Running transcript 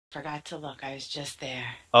Forgot to look. I was just there.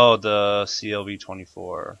 Oh, the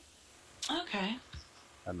CLV-24. Okay.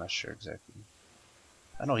 I'm not sure exactly.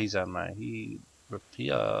 I know he's on my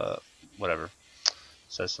whatever,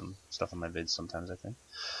 says some stuff on my vids sometimes. I think.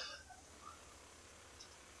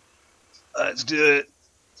 Let's do it.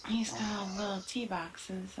 He's got little tea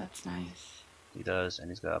boxes. That's nice. He does, and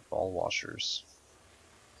he's got ball washers.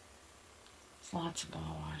 There's lots of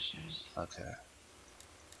ball washers. Okay.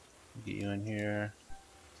 Get you in here.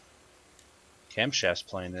 Camshaft's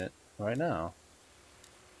playing it right now.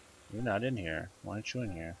 You're not in here. Why aren't you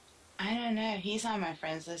in here? I don't know. He's on my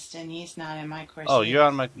friends list, and he's not in my course. Oh,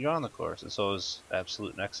 either. you're on the course, and so is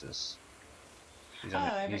Absolute Nexus. He's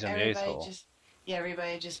on the 8th hole.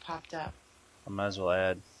 Everybody just popped up. I might as well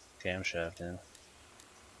add Camshaft in,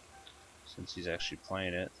 since he's actually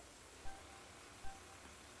playing it.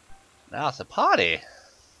 Now it's a party.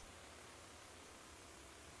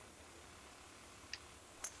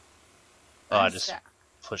 Oh, I just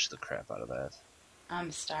pushed the crap out of that.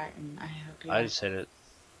 I'm starting. I hope you. I just hit it.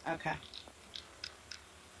 Okay.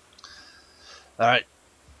 Alright.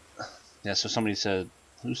 Yeah, so somebody said,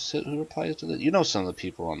 who replies to that? You know some of the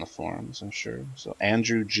people on the forums, I'm sure. So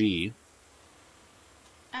AndrewG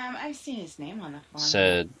I've seen his name on the forum.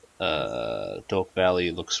 said, Doak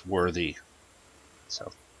Valley looks worthy.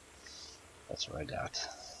 So, that's what I got.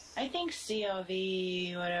 I think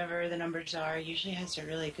CLV, whatever the numbers are, usually has a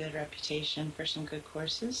really good reputation for some good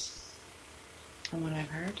courses. From what I've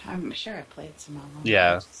heard. I'm sure I played some of them.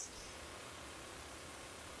 Yeah.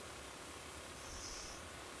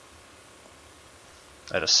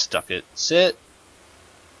 I just stuck it. Sit!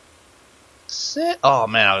 Sit! Oh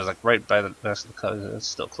man, I was like right by the rest of the cut. It's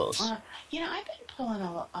still close. I've been pulling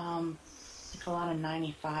a lot of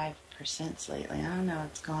 95% lately. I don't know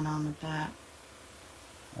what's going on with that.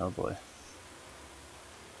 Oh boy.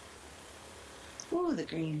 Ooh, the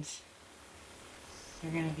greens.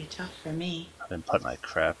 They're gonna be tough for me. I've been putting like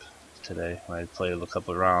crap today. I played a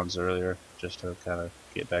couple of rounds earlier just to kind of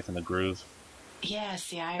get back in the groove. Yeah,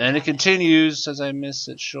 see, and it continues as I miss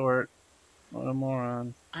it short. What a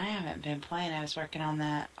moron. I haven't been playing. I was working on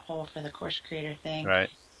that hole for the course creator thing. Right.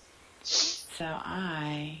 So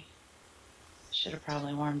I should have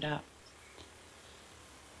probably warmed up.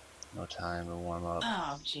 No time to warm up.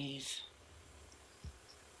 Oh, jeez.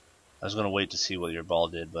 I was going to wait to see what your ball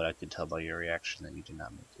did, but I could tell by your reaction that you did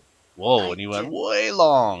not make it. Whoa, and you went way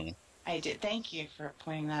long. I did. Thank you for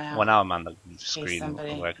pointing that out. Well, now I'm on the screen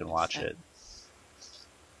where I can watch it.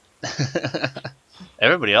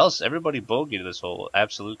 Everybody bogeyed this hole.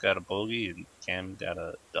 Absolute got a bogey, and Cam got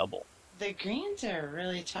a double. The greens are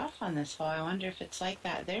really tough on this hole. I wonder if it's like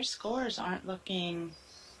that. Their scores aren't looking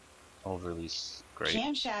overly great.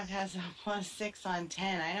 Camshaft has a +6 on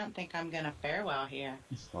 10. I don't think I'm going to fare well here.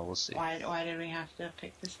 Well, we'll see. Why did we have to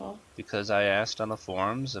pick this hole? Because I asked on the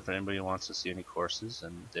forums if anybody wants to see any courses,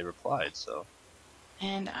 and they replied, so.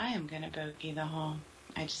 And I am going to bogey the hole.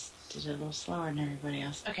 I just did it a little slower than everybody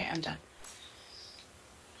else. Okay, I'm done.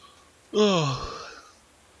 Oh.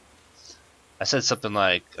 I said something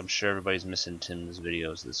like, I'm sure everybody's missing Tim's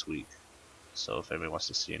videos this week. So if anybody wants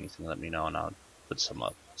to see anything, let me know and I'll put some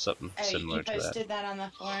up. Something similar to that. You posted that on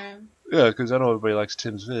the forum? Yeah, because I know everybody likes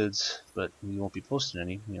Tim's vids, but he won't be posting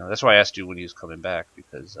any. You know, that's why I asked you when he was coming back,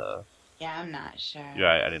 because... yeah, I'm not sure.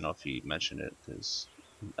 Yeah, I didn't know if he mentioned it, because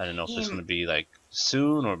I didn't know if it's going to be, like,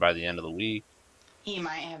 soon or by the end of the week. He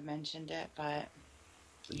might have mentioned it, but...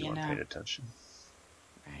 You weren't paying attention.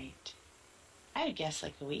 Right. I would guess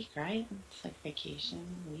like a week, right? It's like vacation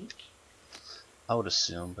week. I would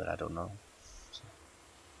assume, but I don't know. So.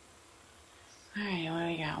 Alright, what do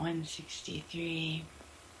we got? 163.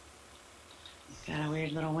 Got a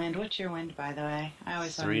weird little wind. What's your wind, by the way? I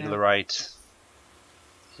always 3 to the right.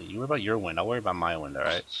 So you worry about your wind. I'll worry about my wind,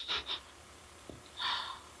 alright?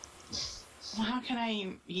 Well, how can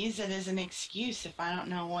I use it as an excuse if I don't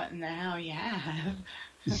know what in the hell you have?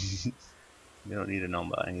 You don't need to know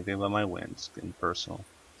about anything about my wind. It's getting personal.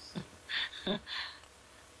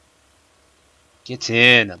 Get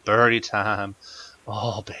in. Birdie time.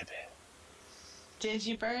 Oh, baby. Did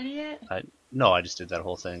you birdie it? No, I just did that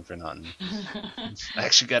whole thing for nothing. I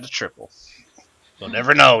actually got a triple. You'll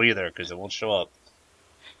never know either, because it won't show up.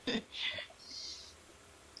 I'm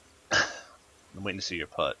waiting to see your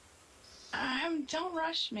putt. Don't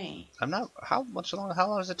rush me. I'm not. How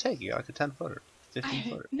long does it take? You got like a 10-footer.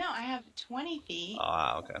 15-footer. No, I have 20 feet.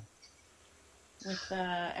 Ah, okay. With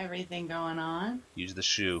everything going on. Use the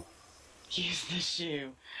shoe. Use the shoe.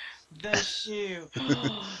 The shoe.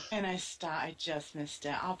 And I just missed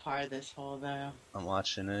it. I'll par this hole, though. I'm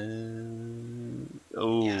watching it.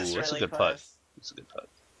 Oh, yeah, that's really a good close. putt. That's a good putt.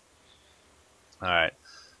 Alright.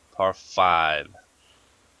 par 5.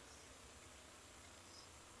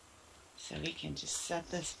 So we can just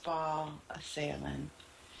set this ball a-sailing.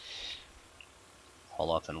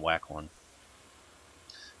 Haul up and whack one.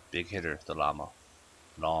 Big hitter, the llama.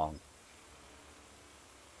 Long.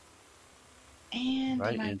 And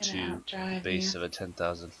Right am I going to into outdrive the base you? of a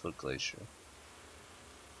 10,000-foot glacier.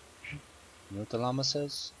 You know what the llama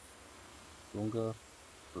says? Gunga,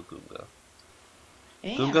 Lagunga. I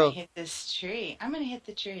think I Gunga, might hit this tree. I'm going to hit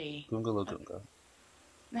the tree. Gunga, What Lagunga.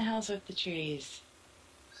 the hell's with the trees?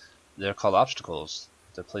 They're called obstacles.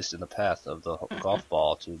 They're placed in the path of the golf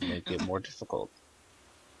ball to make it more difficult.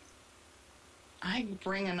 I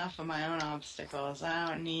bring enough of my own obstacles. I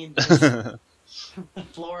don't need this the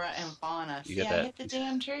flora and fauna. You See, got I that- hit the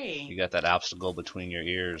damn tree. You got that obstacle between your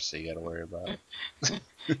ears, so you got to worry about.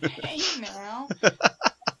 Hey, now.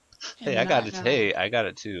 Hey, I got it. Hey, I got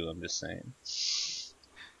it too. I'm just saying.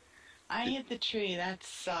 I hit the tree. That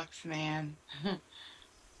sucks, man.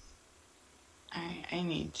 I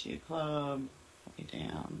need to club way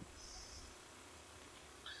down.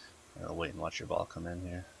 I'll wait and watch your ball come in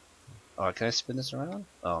here. Oh, can I spin this around?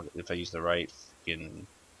 Oh, if I use the right fucking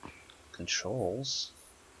controls.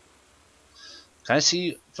 Can I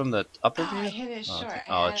see from the upper view? I hit it Oh, short. okay.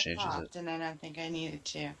 I It changes popped, it. and I don't think I needed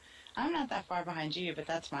to. I'm not that far behind you, but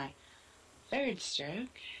that's my third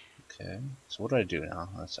stroke. Okay. So what do I do now?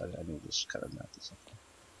 I need to just kind of map this up.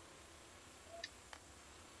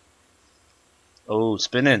 Oh,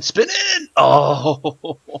 spin in! Spin in! Oh!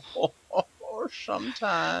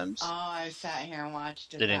 Sometimes. Oh, I sat here and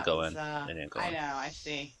watched it. It didn't That go was, in. It didn't go I in. know, I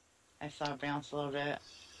see. I saw it bounce a little bit.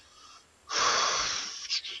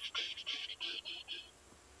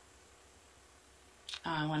 Oh,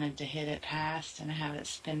 I wanted to hit it past and have it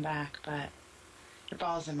spin back, but your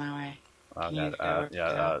ball's in my way. I'll Can you get go I'll get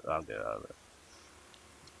out of it.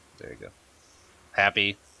 There you go.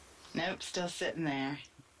 Happy. Nope, still sitting there.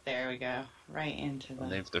 There we go. Right into the...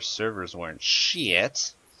 And if their servers weren't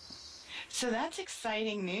shit. So that's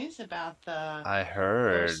exciting news about the I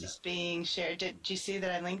heard. courses being shared. Did you see that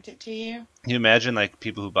I linked it to you? Can you imagine like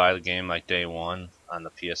people who buy the game like day one on the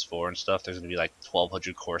PS4 and stuff? There's gonna be like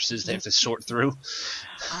 1,200 courses they have to sort through.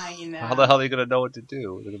 I know. How the hell are they gonna know what to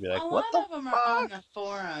do? They're gonna be like, a what lot the of them fuck? are on the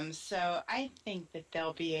forums, so I think that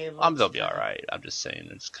they'll be able They'll to... be alright. I'm just saying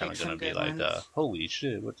it's kind of pick gonna some be good like, ones. holy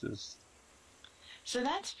shit, what's this? So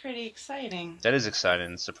that's pretty exciting. That is exciting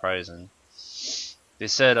and surprising. They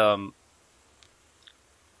said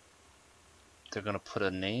they're gonna put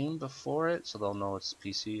a name before it so they'll know it's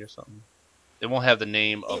PC or something. It won't have the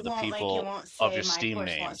name of It the won't, people like, it won't say, of your my Steam course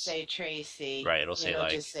names. won't say Tracy. Right, it'll say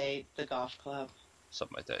like just say the golf club.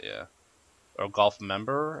 something like that, yeah. Or golf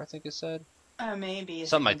member, I think it said. Oh, maybe.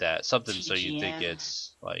 Something like that. Something so you think TGN.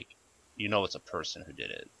 it's like, you know it's a person who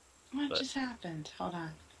did it. What but- just happened? Hold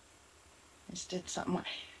on. I just did something.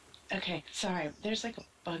 Okay, sorry. There's like a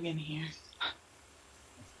bug in here.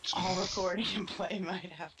 All recording and play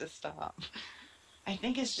might have to stop. I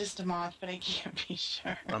think it's just a moth, but I can't be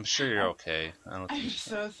sure. I'm sure you're okay. I'm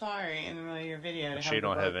so sorry in the middle of your video. I'm sure you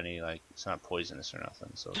don't have any, like, it's not poisonous or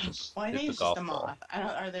nothing, so just Well, I hit think the it's golf just a ball.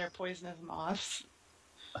 moth. Are there poisonous moths?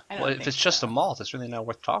 I don't Well, if think it's just so. a moth, it's really not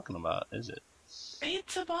worth talking about, is it?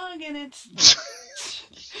 It's a bug, and it's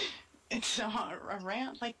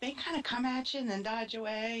around. Like, they kind of come at you and then dodge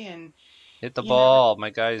away, and Hit the You ball, my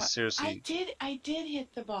guy. I Seriously, did hit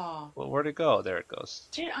the ball. well, where'd it go? There it goes.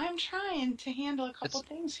 Dude, I'm trying to handle a couple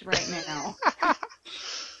things right now.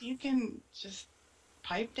 You can just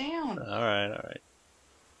pipe down. All right.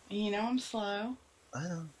 You know I'm slow. I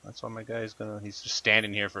know. That's why my guy's he's just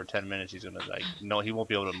standing here for 10 minutes. He's gonna, like, no, he won't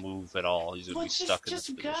be able to move at all. He's gonna be stuck in this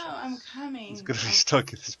just position. go. I'm coming. He's gonna be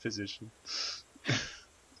stuck in this position.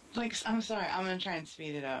 Like, I'm sorry. I'm gonna try and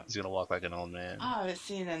speed it up. He's gonna walk like an old man. Oh, but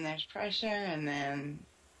see, then there's pressure, and then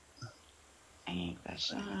I ain't that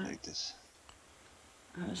shot. Like this.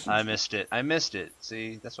 Oh, I missed it.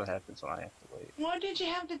 See, that's what happens when I have to wait. What did you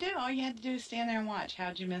have to do? All you had to do is stand there and watch.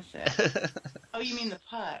 How'd you miss it? Oh, you mean the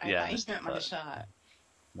putt? Yeah, I I thought missed you the meant my putt. shot.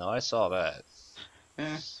 No, I saw that.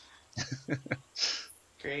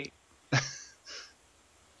 Great.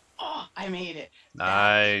 Oh, I made it.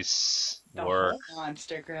 Nice The work. whole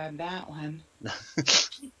monster grabbed that one.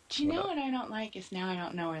 Do you What know up? what I don't like is now I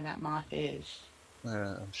don't know where that moth is.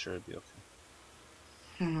 I'm sure it'd be okay.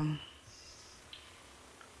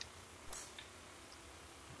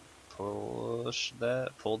 Push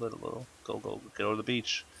that, pull that a little. Go, get over the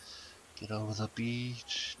beach. Get over the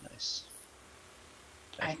beach. Nice.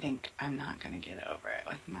 I think I'm not going to get over it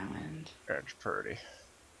with my wind. That's pretty.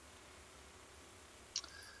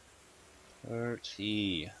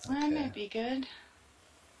 30. Well, that Okay. might be good.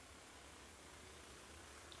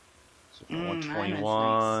 Mine is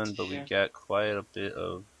 121, nice but we too. got quite a bit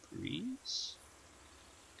of breeze.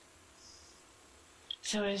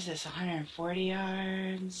 So what is this, 140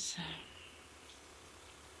 yards?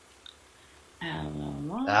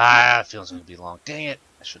 Ah, it feels like it'll be long. Dang it!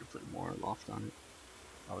 I should have put more loft on it.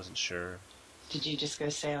 I wasn't sure. Did you just go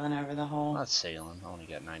sailing over the hole? Not sailing. I only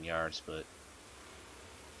got 9 yards, but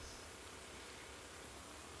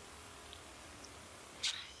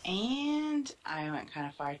And I went kind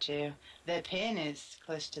of far too. The pin is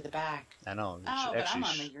close to the back. I know. Oh, but I'm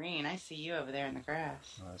on the green. I see you over there in the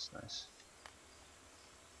grass. Oh, that's nice.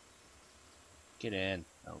 Get in.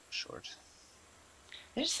 Oh, short.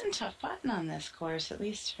 There's some tough putting on this course, at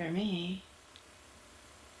least for me.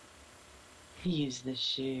 Use the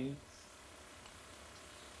shoe.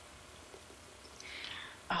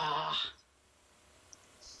 Ah.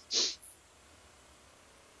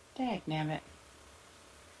 Dagnabbit.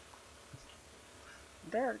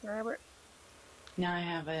 Dagnabbit. Now I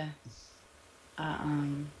have a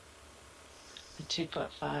 2-foot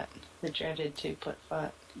putt. The dreaded 2-foot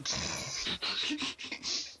putt.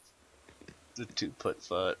 The 2-foot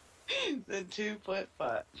putt. The 2-foot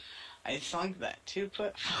putt. I sunk that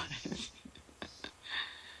 2-foot putt.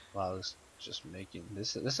 Wow, this just making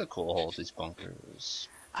this is a cool hole. These bunkers. It's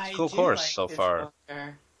I a cool do course like so his far.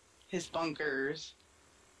 bunker. His bunkers.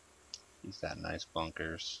 He's got nice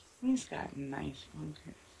bunkers. He's got nice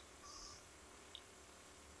bunkers.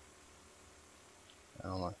 I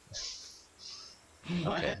don't know.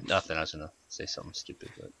 Okay, nothing. I was gonna say something stupid,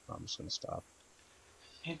 but I'm just gonna stop.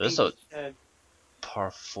 This is a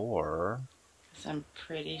par 4. I'm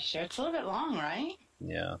pretty sure it's a little bit long, right?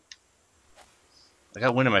 Yeah. I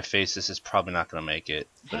got wind in my face. This is probably not gonna make it,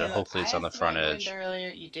 but Hey, look, hopefully it's on the front I asked edge. about your wind earlier.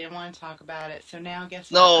 You didn't want to talk about it, so now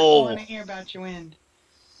guess what? No! I don't want to hear about your wind.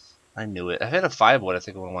 I knew it. I had a 5-wood. I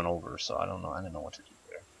think it went over, so I don't know. I didn't know what to do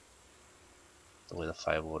there. The way the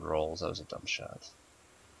 5-wood rolls, that was a dumb shot.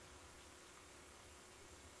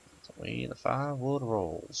 The way the 5-wood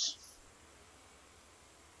rolls.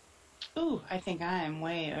 Ooh, I think I am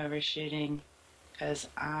way overshooting because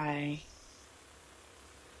I.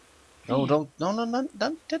 No, don't. No. I'm not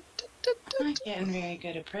getting very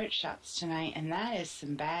good approach shots tonight, and that is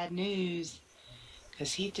some bad news.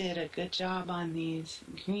 Because he did a good job on these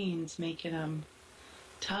greens, making them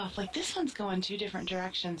tough. Like this one's going 2 different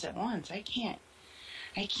directions at once. I can't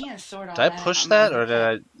sort all that. Did I push that, or did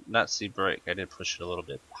I not see break? I did push it a little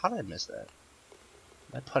bit. How did I miss that?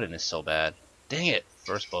 My putting is so bad. Dang it!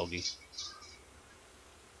 First bogey.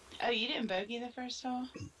 Oh, you didn't bogey the first hole?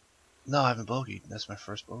 No, I haven't bogeyed. That's my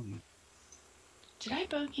first bogey. Did I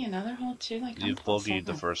bogey another hole too? Like You've bogeyed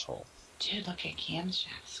the first hole. Dude, look at Cam's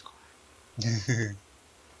shot score.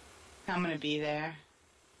 I'm gonna be there.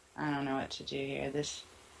 I don't know what to do here.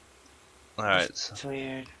 Alright. It's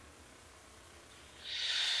weird.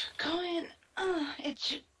 Going.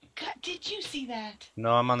 God, did you see that?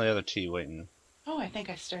 No, I'm on the other tee waiting. Oh, I think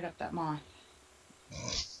I stirred up that moth.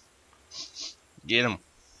 Get him.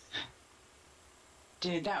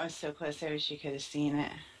 Dude, that was so close. I wish you could have seen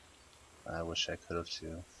it. I wish I could have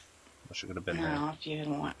too. Wish I could have been No, there. if you had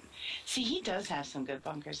want. See, he does have some good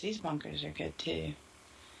bunkers. These bunkers are good too.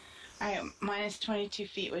 Alright, minus 22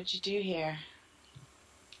 feet. What'd you do here?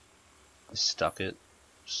 I stuck it.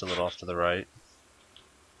 Just a little off to the right.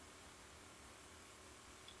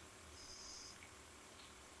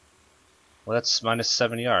 Well, that's minus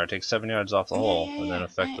 7 yards. Take 7 yards off the hole and then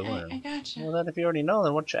affect the wind. I gotcha. Well, then if you already know,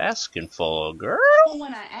 then what you asking for, girl? Well,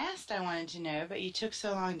 when I asked, I wanted to know, but you took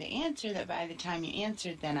so long to answer that by the time you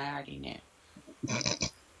answered, then I already knew.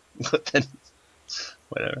 But then,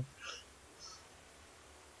 whatever.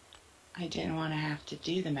 I didn't want to have to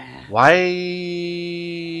do the math. Why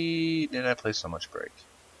did I play so much break?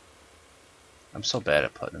 I'm so bad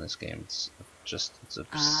at putting in this game. It's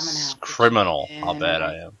criminal how bad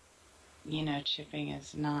I am. You know, chipping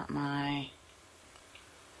is not my.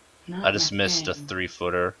 I just missed a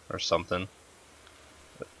 3-footer or something.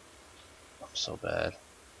 But I'm so bad.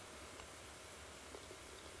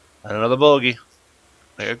 And another bogey.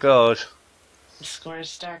 There it goes. The scores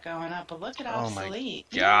start going up, but look at obsolete.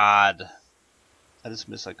 Oh my god! I just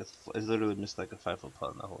missed like I literally missed like a 5-foot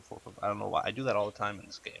putt in the whole 4-foot. I don't know why. I do that all the time in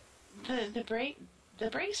this game. The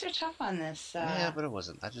breaks are tough on this. Yeah, but it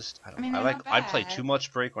wasn't. I don't. I mean, I play too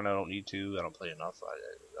much break when I don't need to. I don't play enough.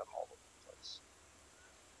 I'm all over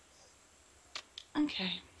the place.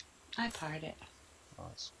 Okay, I parred it. Oh,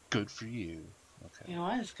 it's good for you. Okay. It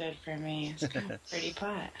was good for me. It's kind of pretty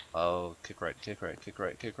putt. Oh, kick right, kick right, kick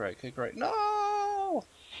right, kick right, kick right. No!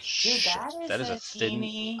 Dude, that is a thin.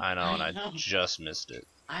 teeny. I know, and I just missed it.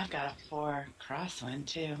 I've got a 4 crosswind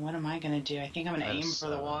too. What am I gonna do? I think I'm gonna aim for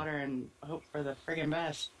the water and hope for the friggin'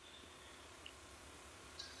 best.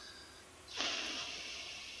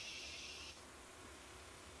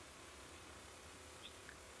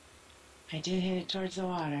 I did hit it towards the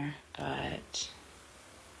water, but...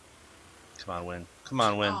 Come on, wind. Come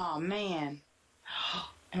on, wind. Oh, man.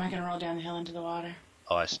 Am I going to roll down the hill into the water?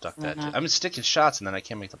 Oh, I stuck that too. I'm sticking shots and then I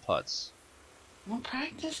can't make the putts. Well,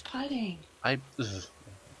 practice putting. Ugh.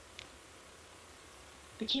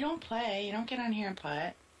 But you don't play. You don't get on here and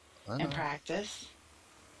putt and practice.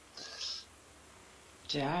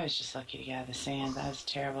 Dude, I was just lucky to get out of the sand. That was a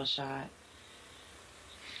terrible shot.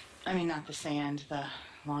 I mean, not the sand, the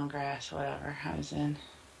long grass, whatever I was in.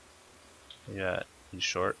 Yeah, you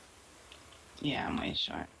short? Yeah, I'm way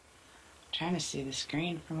short. I'm trying to see the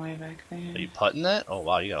screen from way back there. Are you putting that? Oh,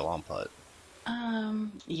 wow, you got a long putt.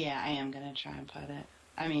 Yeah, I am going to try and putt it.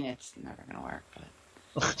 I mean, it's never going to work,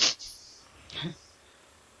 but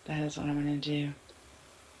that is what I'm going to do.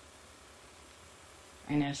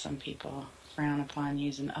 I know some people frown upon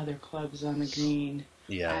using other clubs on the green.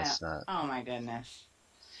 Yeah, it's not. Oh, my goodness.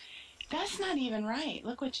 That's not even right.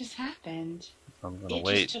 Look what just happened. I'm going to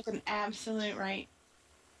wait. It just took an absolute right.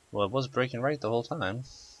 Well, it was breaking right the whole time.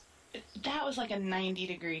 That was like a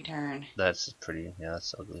 90-degree turn. That's pretty, yeah,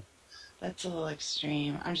 that's ugly. That's a little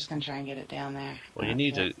extreme. I'm just going to try and get it down there. Well,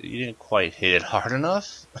 you didn't quite hit it hard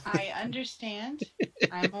enough. I understand.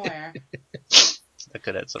 I'm aware. That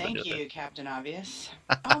could have something Thank to do with you, it. Captain Obvious.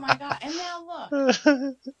 Oh my God. And now look.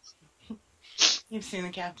 You've seen the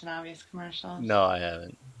Captain Obvious commercials? No, I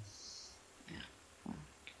haven't. Yeah. Well,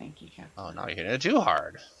 thank you, Captain. Oh, now you're hitting it too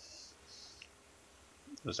hard.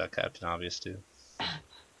 Was that Captain Obvious too? I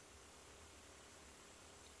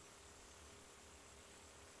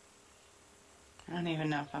don't even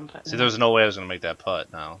know if I'm putting... See, there's no way I was going to make that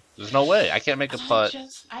putt now. There's no way. I can't make a putt.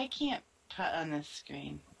 I can't putt on this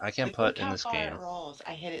screen. I can't putt in this game. Look how far it rolls.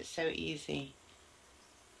 I hit it so easy.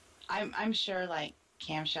 I'm sure, like,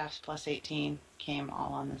 camshafts plus 18 came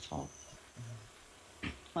all on this hole.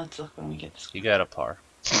 Let's look when we get this. You got a par.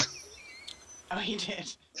 Oh, he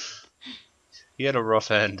did. He had a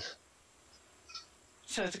rough end.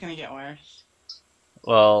 So it's going to get worse.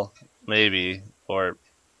 Well, maybe. Or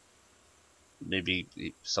maybe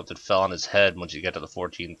something fell on his head once you get to the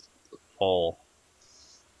 14th hole.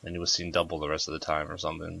 And he was seen double the rest of the time or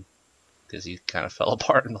something. Because he kind of fell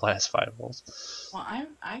apart in the last 5 holes. Well,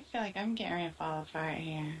 I feel like I'm getting ready to fall apart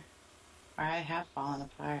here. Or I have fallen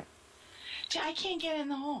apart. Dude, I can't get in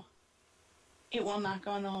the hole. It will not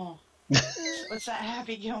go in the hole. What's that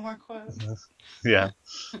Happy Gilmore quote? Yeah.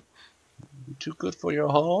 Too good for your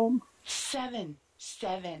home? 7.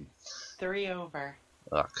 3 over.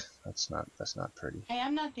 Ugh, that's not pretty. Hey,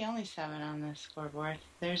 I'm not the only 7 on this scoreboard.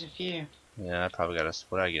 There's a few. Yeah, I probably got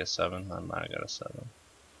what did I get, 7? I might have got a 7.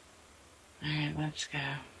 Alright, let's go.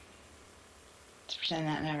 Let's pretend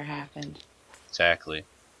that never happened. Exactly.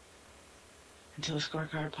 Until the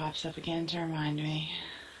scorecard pops up again to remind me.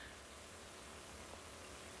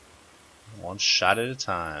 One shot at a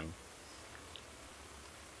time.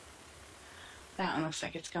 That one looks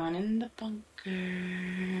like it's going in the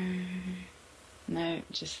bunker. No,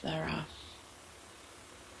 just the rough.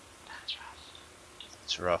 That's rough.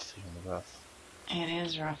 It's rough in the rough. It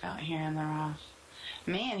is rough out here in the rough.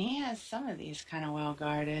 Man, he has some of these kind of well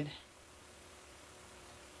guarded.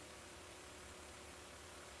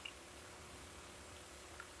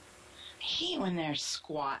 I hate when they're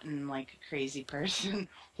squatting like a crazy person.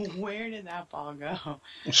 Where did that ball go?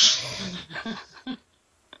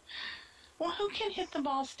 Well, who can hit the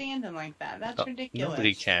ball standing like that? That's ridiculous.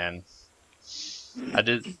 Nobody can. I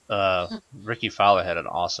did. Ricky Fowler had an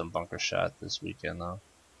awesome bunker shot this weekend, though.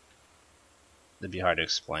 It'd be hard to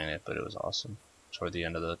explain it, but it was awesome. Toward the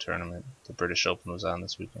end of the tournament, the British Open was on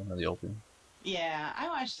this weekend, or the Open. Yeah, I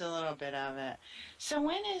watched a little bit of it. So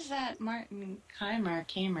when is that Martin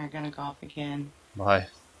Keimer gonna golf again? Why?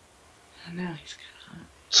 I know, he's kind of hot.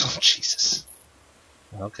 Oh, Jesus.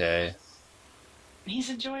 Okay. He's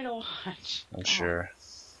a joy to watch. I'm sure.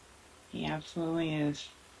 He absolutely is.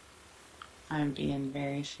 I'm being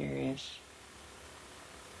very serious.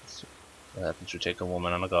 What happens when you take a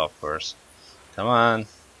woman on a golf course? Come on.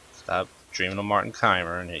 Stop dreaming of Martin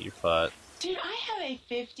Keimer and hit your putt. Dude, I have a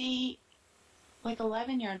 50, like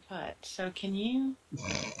 11-yard putt. So can you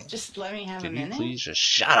just let me have a minute? Can you please just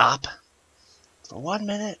shut up for 1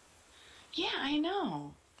 minute? Yeah, I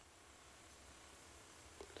know.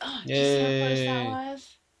 Oh, did Yay. you see how close that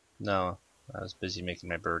was? No, I was busy making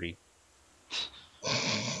my birdie.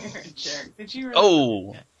 You're a jerk. Did you really?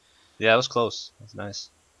 Oh! Yeah, it was close. That's nice.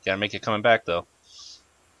 Gotta make it coming back, though.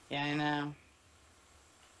 Yeah, I know.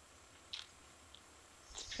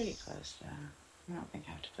 pretty close, though. I don't think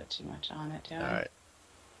I have to put too much on it, do I? Alright.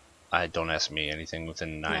 I don't ask me anything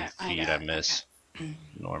within 9 feet I miss.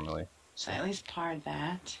 Normally. So I at least parred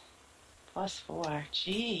that. +4.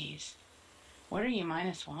 Jeez. What are you,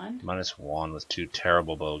 -1? -1 with 2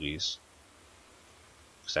 terrible bogeys.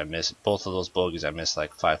 Because I missed both of those bogeys. I missed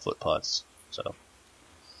like 5-foot putts. So.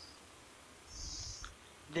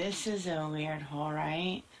 This is a weird hole,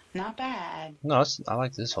 right? Not bad. No, I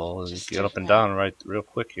like this hole. Just Get up and down right real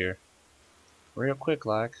quick here. Real quick,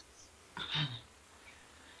 like.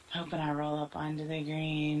 Hoping I roll up onto the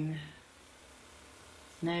green.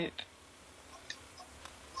 Nope.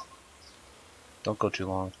 Don't go too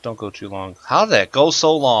long. Don't go too long. How did that go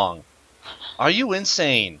so long? Are you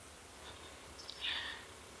insane?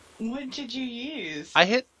 What did you use? I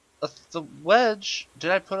hit the wedge.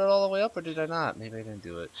 Did I put it all the way up or did I not? Maybe I didn't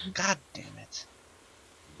do it. God damn it.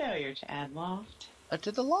 Failure to add loft. I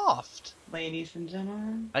did the loft. Ladies and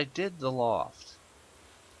gentlemen. I did the loft.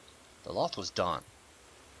 The loft was done.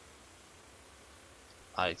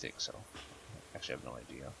 I think so. Actually, I have no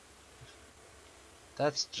idea.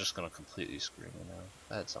 That's just gonna completely screw me now.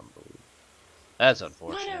 That's unbelievable. That's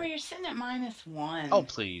unfortunate. Whatever, you're sitting at -1. Oh,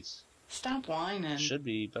 please. Stop whining. Should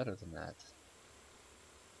be better than that.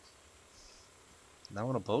 Now I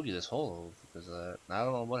want to bogey this hole because of that. I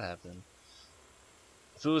don't know what happened.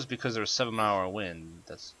 If it was because there was 7-mile-an-hour wind,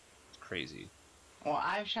 that's crazy. Well,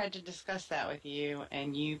 I've tried to discuss that with you,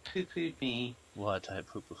 and you poo-pooed me. What? I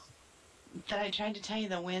poo-poo. That I tried to tell you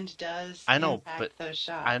the wind does I know, impact but those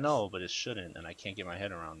shots. I know, but it shouldn't, and I can't get my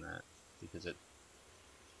head around that because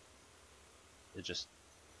it's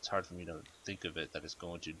hard for me to think of it that it's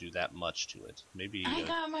going to do that much to it. Maybe I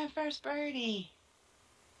got my first birdie.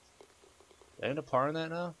 I end up parring that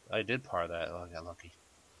now? I did par that. Oh, I got lucky.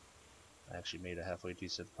 I actually made a halfway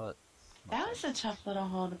decent putt. That was a tough little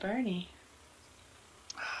hole to birdie.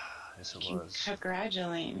 Yes, it You was.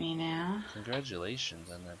 congratulate me now. Congratulations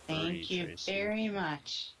on that birdie, Thank you Tracy. very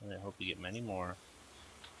much. And I hope you get many more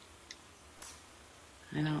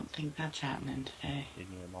I don't think that's happening today. in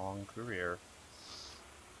your long career.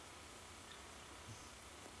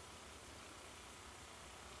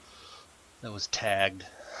 That was tagged.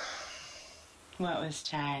 What was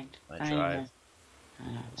tagged? My drive.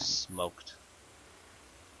 I know. Smoked.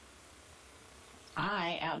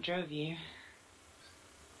 I outdrove you.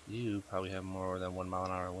 You probably have more than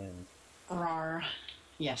 1-mile-an-hour wind. Rawr.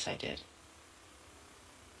 Yes, I did.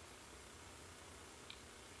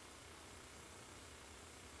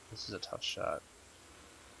 This is a tough shot.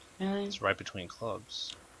 Really? It's right between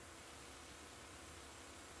clubs.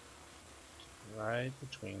 Right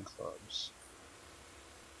between clubs.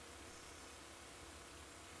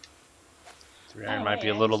 3-iron might be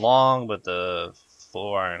a little long, but the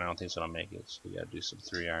 4-iron I don't think it's gonna make it. So we gotta do some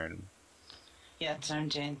 3-iron. Yeah, that's what I'm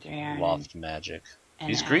doing. 3-iron. Loft magic. And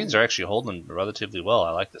These greens are actually holding relatively well.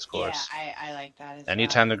 I like this course. Yeah, I like that as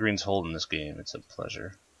Anytime well. the greens hold in this game, it's a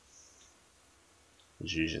pleasure.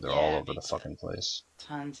 Because usually they're all over the fucking place.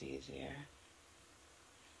 Tons easier.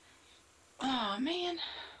 Oh, man.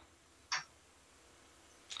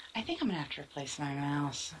 I think I'm going to have to replace my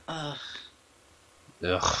mouse. Ugh.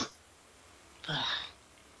 Ugh. Ugh.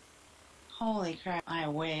 Holy crap. I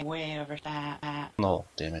way over that. No,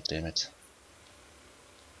 damn it, damn it.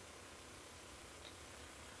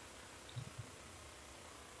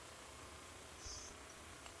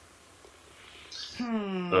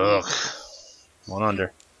 Ugh. 1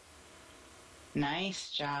 under.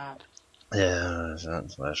 Nice job. Yeah, it's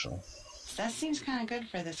not special. That seems kind of good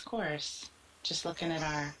for this course. Just looking at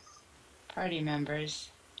our party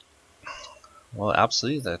members. Well,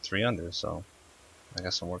 absolutely, they're 3 under, so I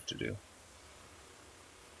got some work to do.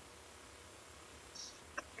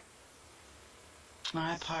 Well,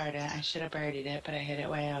 I parred it. I should have birdied it, but I hit it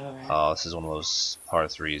way over. Oh, this is one of those par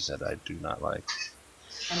 3s that I do not like.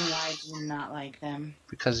 And why do you not like them?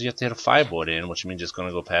 Because you have to hit a 5-wood in, which means it's going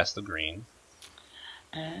to go past the green.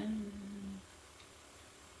 Because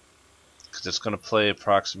it's going to play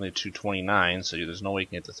approximately 229, so there's no way you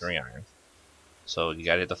can hit the 3-iron. So you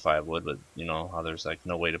got to hit the 5-wood, but you know how there's like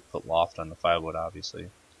no way to put loft on the 5-wood, obviously.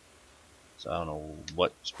 So I don't know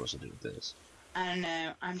what you're supposed to do with this. I don't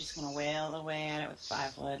know. I'm just going to wail away at it with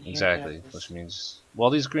 5-wood. Exactly, which means, well,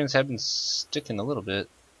 these greens have been sticking a little bit.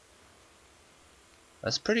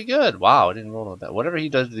 That's pretty good. Wow, I didn't roll that. Whatever he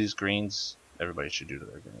does to these greens, everybody should do to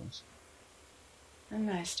their greens. And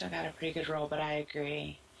I still got a pretty good roll, but I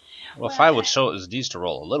agree. Well, 5-wood show is needs to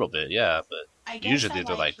roll a little bit, yeah, but I guess usually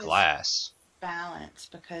they're like glass. Balance,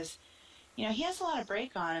 because you know he has a lot of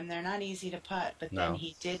break on him. They're not easy to putt, but then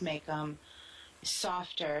he did make them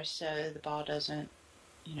softer so the ball doesn't,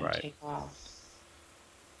 take off.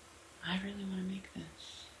 I really want to make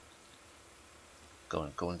this.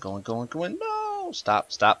 Going. No! Stop.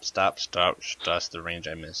 That's the range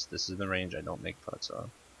I missed. This is the range I don't make putts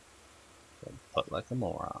on. Putt like a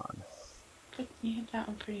moron. But you hit that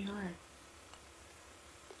one pretty hard.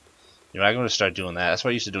 You know, I'm going to start doing that. That's what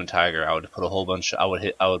I used to do in Tiger. I would put a whole bunch. I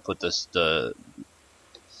would put this the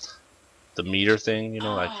meter thing. You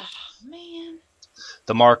know, like man.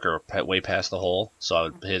 the marker way past the hole. So I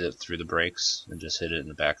would hit it through the brakes and just hit it in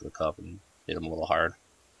the back of the cup and hit them a little hard.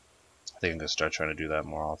 I think I'm going to start trying to do that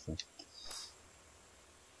more often.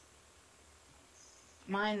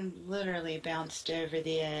 Mine literally bounced over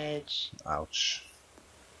the edge. Ouch.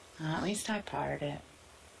 At least I parred it.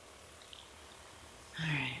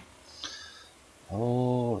 Alright.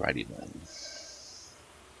 Alrighty then.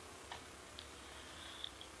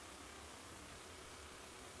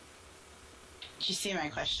 Did you see my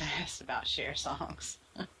question I asked about share songs?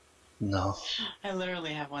 No. I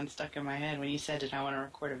literally have one stuck in my head. When you said, did I want to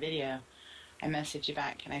record a video? I messaged you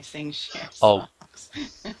back, can I sing share songs?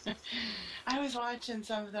 I was watching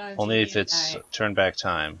something on Only TV if it's tonight. turn back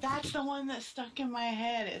time. That's the one that's stuck in my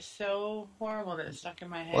head. It's so horrible that it's stuck in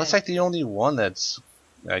my head. Well, that's like the only one that's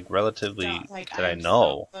like relatively like, that I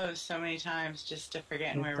know. So close so many times just to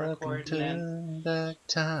forgetting we're recording. Turn back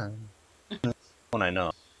time. One I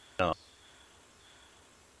know. No.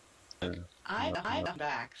 I'm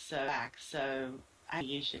back, so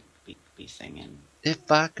you should be singing.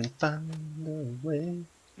 If I can find a way.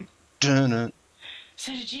 Turn it.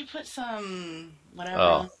 So did you put some whatever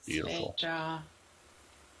Oh, on beautiful. fake jaw?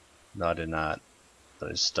 No, I did not.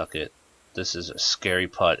 But I stuck it. This is a scary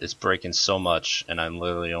putt. It's breaking so much, and I'm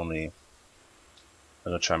literally only. I'm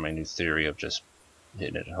gonna try my new theory of just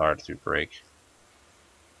hitting it hard through break.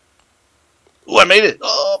 Ooh, I made it!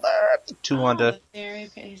 Oh, man! 2 under. The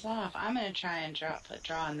theory pays off. I'm gonna try and put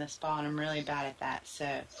draw in this ball, and I'm really bad at that.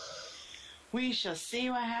 So we shall see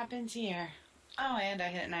what happens here. Oh, and I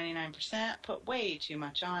hit 99%. Put way too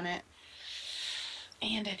much on it,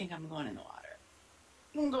 and I think I'm going in the water.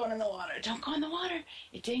 I'm going in the water. Don't go in the water.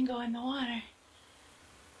 It didn't go in the water.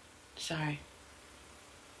 Sorry.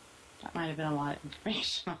 That might have been a lot of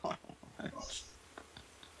information all at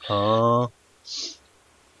once.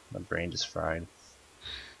 My brain just fried.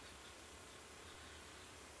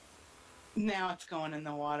 Now it's going in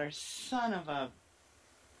the water. Son of a...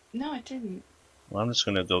 No, it didn't. Well, I'm just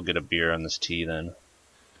gonna go get a beer on this tee then.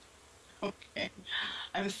 Okay.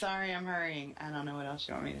 I'm sorry I'm hurrying. I don't know what else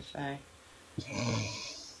you want me to say.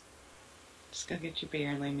 Just go get your beer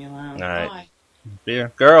and leave me alone. Alright.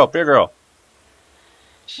 Beer girl.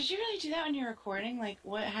 Should you really do that when you're recording? Like,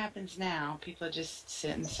 what happens now? People just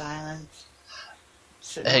sit in silence.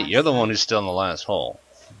 Hey, you're the one who's still in the last hole.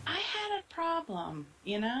 I had a problem,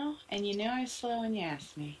 you know? And you knew I was slow when you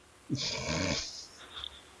asked me.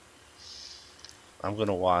 I'm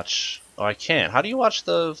gonna watch... Oh, I can't. How do you watch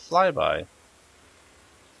the flyby?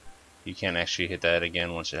 You can't actually hit that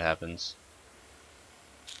again once it happens.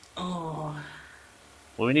 Oh.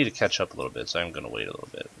 Well, we need to catch up a little bit, so I'm gonna wait a little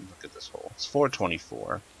bit and look at this hole. It's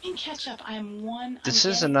 424. In catch up, I'm one... This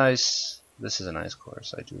is a nice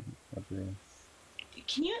course, I do agree.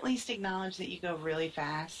 Can you at least acknowledge that you go really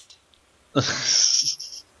fast?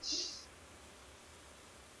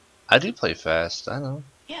 I do play fast, I know.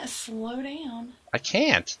 Yeah, slow down. I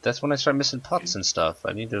can't. That's when I start missing putts and stuff.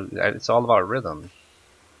 I need to... It's all about rhythm.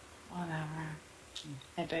 Whatever.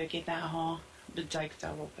 I bogeyed that hole. The Dyke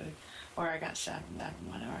double bogey. Or I got 7,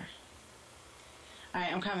 whatever.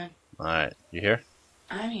 Alright, I'm coming. Alright, you here?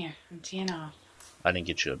 I'm here. I'm teeing off. I didn't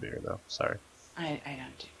get you a beer, though. Sorry. I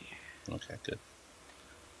don't do beer. Okay, good.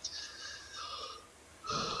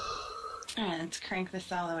 Alright, let's crank this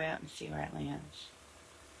all the way up and see where it lands.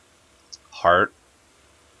 Heart.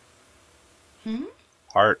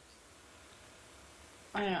 Heart.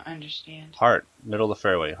 I don't understand. Heart. Middle of the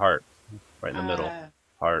fairway. Heart. Right in the middle.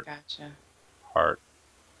 Heart. Gotcha. Heart.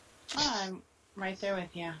 Oh, I'm right there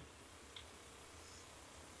with you.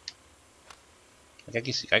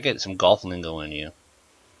 I get some golf lingo in you.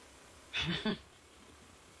 Okay.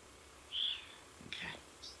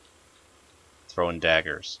 Throwing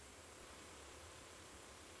daggers.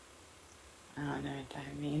 I don't know what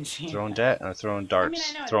that means. Throwing darts. I mean, I know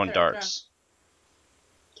Throwing darts.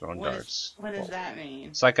 Throwing darts. What does that mean?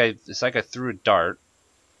 It's like I threw a dart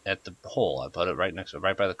at the hole. I put it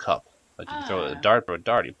right by the cup. Like you throw a dart or a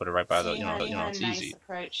dart, you put it right by the, it's a nice easy.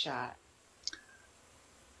 Approach shot.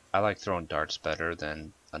 I like throwing darts better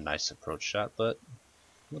than a nice approach shot, but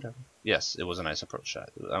whatever. Yes, it was a nice approach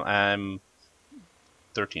shot. I'm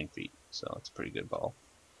 13 feet, so it's a pretty good ball.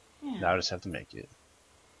 Yeah. Now I just have to make it.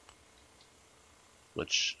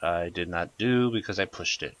 Which I did not do because I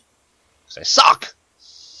pushed it. Because I suck!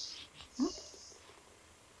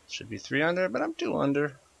 Should be 3 under, but I'm 2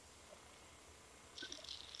 under.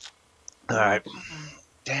 Alright.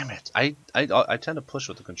 Damn it. I tend to push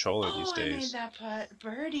with the controller these I made days. that putt.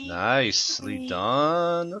 Birdie. Nicely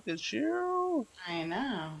done. Look at you. I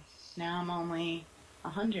know. Now I'm only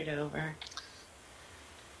 100 over.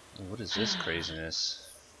 What is this craziness?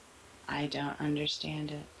 I don't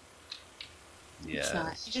understand it. Yeah. It's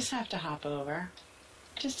not. You just have to hop over.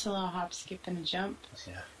 Just a little hop, skip, and a jump.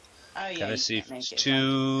 Yeah. Oh, yeah. Can I see if it's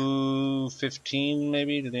 215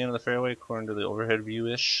 maybe to the end of the fairway according to the overhead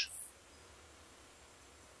view-ish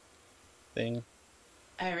thing?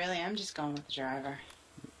 I really am just going with the driver.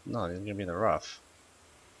 No, it's going to be in the rough.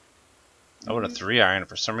 I went a 3-iron.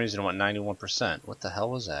 For some reason, I went 91%. What the hell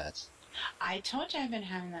was that? I told you I've been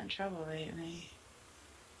having that trouble lately.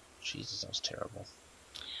 Jesus, that was terrible.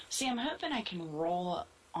 See, I'm hoping I can roll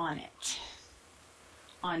on it.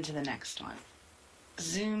 On to the next one.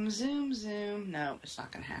 Zoom, zoom, zoom. No, it's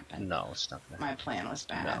not going to happen. No, it's not going to My happen. plan was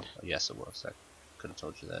bad. No, yes, it was. I could have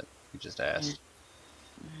told you that. You just asked.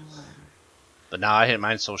 Yeah. But now I hit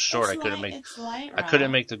mine so short I couldn't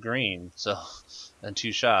make the green. So, and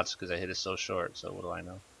 2 shots because I hit it so short. So what do I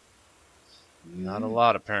know? Not a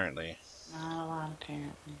lot apparently. Not a lot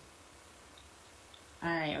apparently. All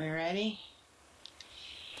right, we ready?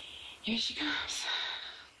 Here she comes.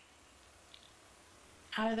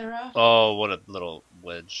 Out of the rough. Oh, what a little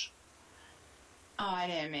wedge. Oh, I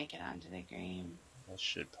didn't make it onto the green. I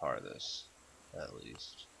should par this, at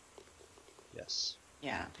least. Yes.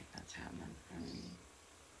 Yeah, I don't think that's happening.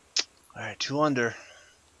 Alright, 2 under.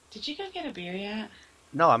 Did you go get a beer yet?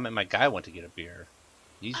 No, I meant my guy went to get a beer.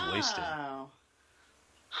 He's wasted.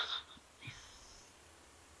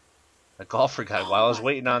 The golfer guy while I was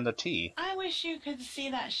waiting on the tee. I wish you could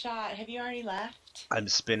see that shot. Have you already left? I'm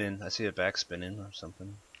spinning. I see it back spinning or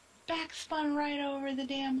something. Back spun right over the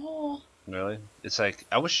damn hole. Really? It's like,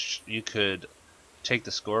 I wish you could take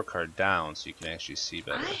the scorecard down so you can actually see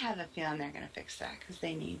better. I have a feeling they're going to fix that because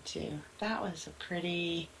they need to. That was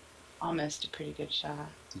almost a pretty good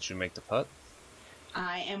shot. Did you make the putt?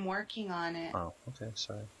 I am working on it. Oh, okay,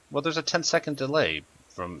 sorry. Well, there's a 10-second delay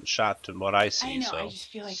from shot to what I see. I know, so. I just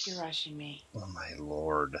feel like you're rushing me. Oh my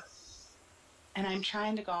lord. And I'm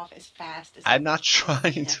trying to golf as fast as I'm not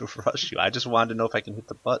trying to rush you. I just wanted to know if I can hit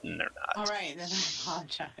the button or not. Alright, then I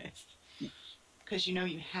apologize. Because you know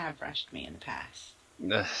you have rushed me in the past.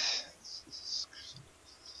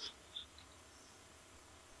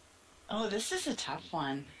 Oh, this is a tough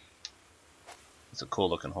one. It's a cool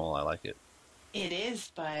looking hole. I like it. It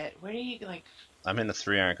is, but where do you, like... I'm in the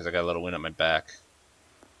 3-iron because I got a little wind at my back.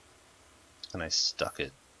 And I stuck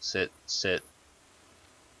it. Sit, sit.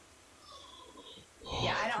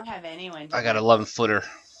 Yeah, I don't have anyone. I got an 11-footer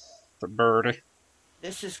for birdie.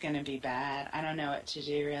 This is going to be bad. I don't know what to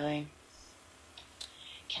do, really.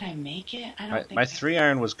 Can I make it? I don't think my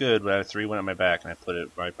 3-iron was good, but I had a 3 went at my back, and I put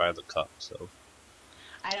it right by the cup, so...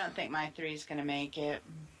 I don't think my 3 is going to make it.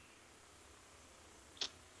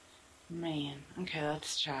 Man. Okay,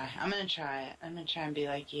 let's try. I'm going to try it. I'm going to try and be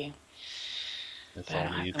like you. If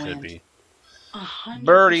only you could be. 100%.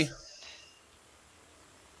 Birdie!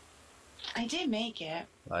 I did make it.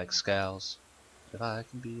 Like Scals. If I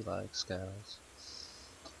can be like Scals.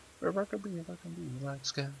 If I can be like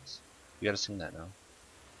Scals. You gotta sing that now.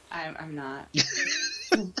 I'm not.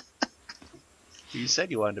 You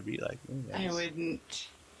said you wanted to be like me. I wouldn't.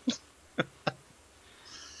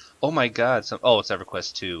 Oh my god. It's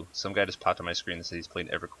EverQuest 2. Some guy just popped on my screen and said he's playing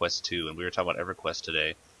EverQuest 2, and we were talking about EverQuest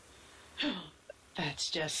today. That's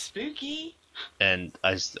just spooky. And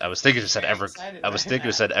I was thinking it said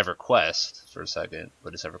EverQuest for a second,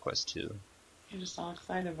 but it's EverQuest 2. You're just all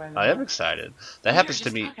excited by that. I am excited. That happens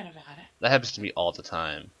to me. Talking about it. That happens to me all the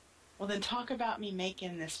time. Well, then talk about me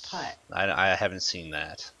making this putt. I haven't seen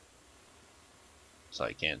that, so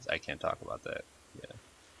I can't talk about that. Yeah.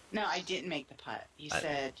 No, I didn't make the putt. You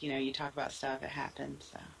said, you talk about stuff, it happens.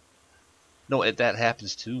 So. No, that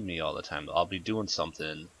happens to me all the time. I'll be doing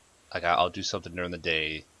something, like I'll do something during the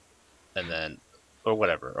day, and then, or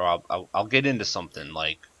whatever, or I'll get into something,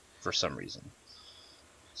 like, for some reason.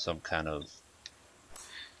 Some kind of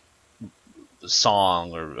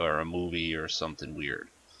song or a movie or something weird.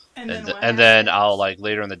 And then I'll, like,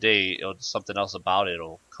 later in the day, something else about it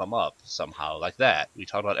will come up somehow, like that. We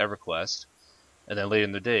talked about EverQuest, and then later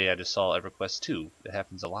in the day, I just saw EverQuest 2. It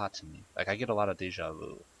happens a lot to me. Like, I get a lot of deja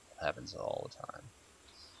vu. It happens all the time.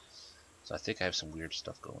 So I think I have some weird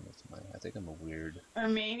stuff going with mine. I think I'm a weird... Or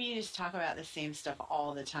maybe you just talk about the same stuff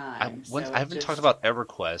all the time. I haven't talked about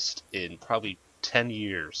EverQuest in probably 10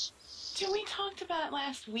 years. Dude, we talked about it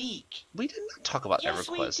last week. We did not talk about Yes,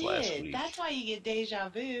 we EverQuest last did. week. That's why you get deja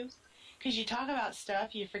vu. Because you talk about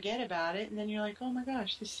stuff, you forget about it, and then you're like, oh my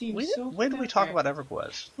gosh, this seems so familiar. When did we talk about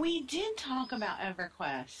EverQuest? We did talk about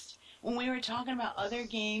EverQuest. When we were talking about other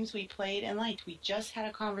games we played and liked, we just had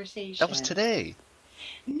a conversation. That was today.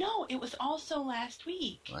 No, it was also last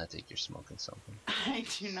week. I think you're smoking something. I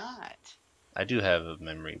do not. I do have a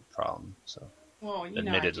memory problem, so. Well, you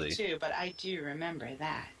admittedly. know I do too, but I do remember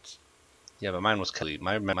that. Yeah, but mine was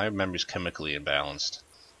my memory's chemically imbalanced.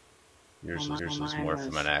 Yours was more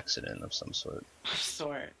from an accident of some sort.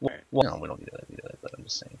 Well, no, we don't need that. But I'm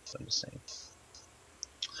just saying.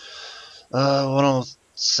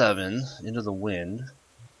 107 Into the Wind,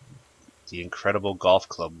 the incredible golf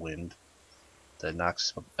club wind that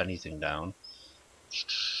knocks anything down.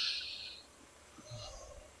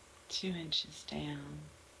 2 inches down.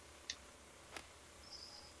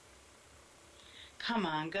 Come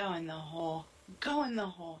on, go in the hole. Go in the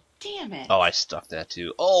hole. Damn it. Oh, I stuck that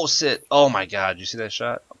too. Oh, sit. Oh my god, you see that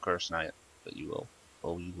shot? Of course not, but you will.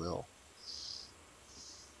 Oh, you will.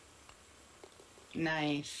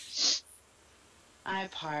 Nice. I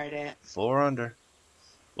parred it. 4 under.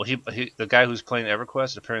 Well, the guy who's playing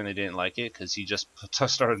EverQuest apparently didn't like it because he just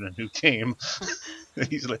started a new game.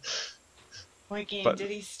 He's like, what game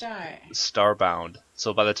did he start? Starbound.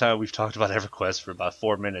 So by the time we've talked about EverQuest for about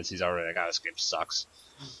 4 minutes, he's already like, "Ah, this game sucks."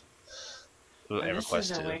 This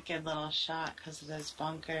is a wicked little shot because of those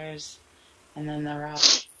bunkers and then the rock.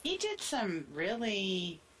 He did some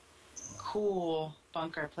really cool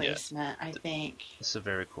bunker placement, I think. It's a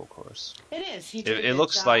very cool course. It is. He did it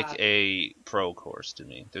looks like a pro course to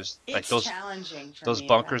me. There's like those challenging for those me,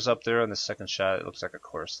 bunkers up there on the second shot. It looks like a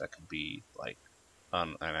course that could be like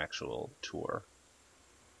on an actual tour.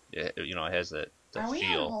 Yeah, you know, it has that Are we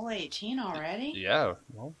feel. on hole 18 already? Yeah.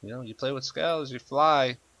 Well, you know, you play with scales, you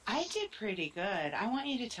fly. I did pretty good. I want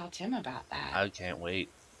you to tell Tim about that. I can't wait.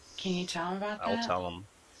 Can you tell him about that? I'll tell him.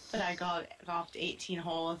 That I golfed 18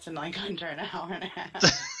 holes in like under an hour and a half.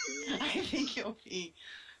 I think you'll be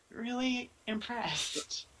really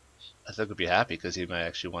impressed. I think he'll be happy because he might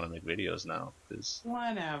actually want to make videos now.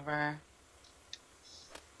 Whatever.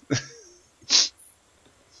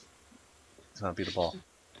 Come on, be the ball.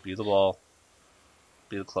 Be the ball.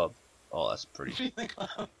 Be the club. Oh, that's pretty. Be the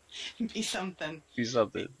club. Be something. Be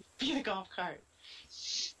something. Be the golf cart.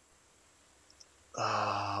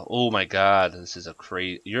 Oh my god, this is a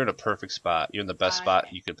crazy. You're in a perfect spot. You're in the best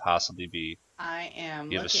spot you could possibly be. I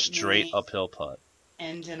am. You have a straight uphill putt.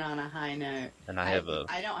 Ending on a high note. And I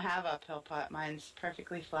don't have uphill putt. Mine's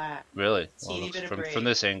perfectly flat. Really? Well, from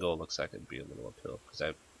this angle, it looks like it'd be a little uphill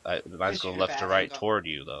because mine's going left to right toward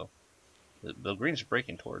you though. The green's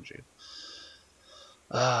breaking towards you.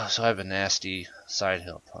 So I have a nasty side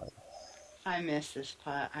hill putt. I miss this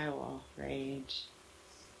putt. I will rage.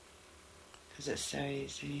 Because it's so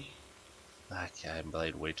easy. I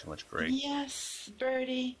played way too much break. Yes,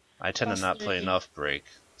 birdie. I tend to not play enough break,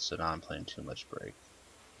 so now I'm playing too much break.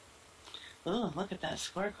 Oh, look at that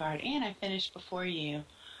scorecard. And I finished before you.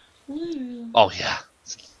 Woo. Oh, yeah.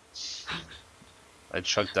 I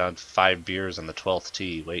chugged down 5 beers on the 12th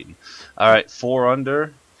tee waiting. Alright, 4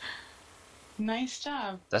 under. Nice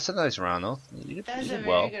job. That's a nice round, though. You That was did a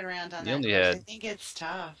well. very good round on You that only course. had, I think it's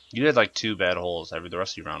tough. You had like 2 bad holes. The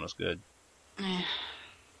rest of your round was good. Yeah.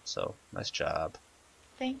 So, nice job.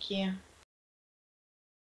 Thank you.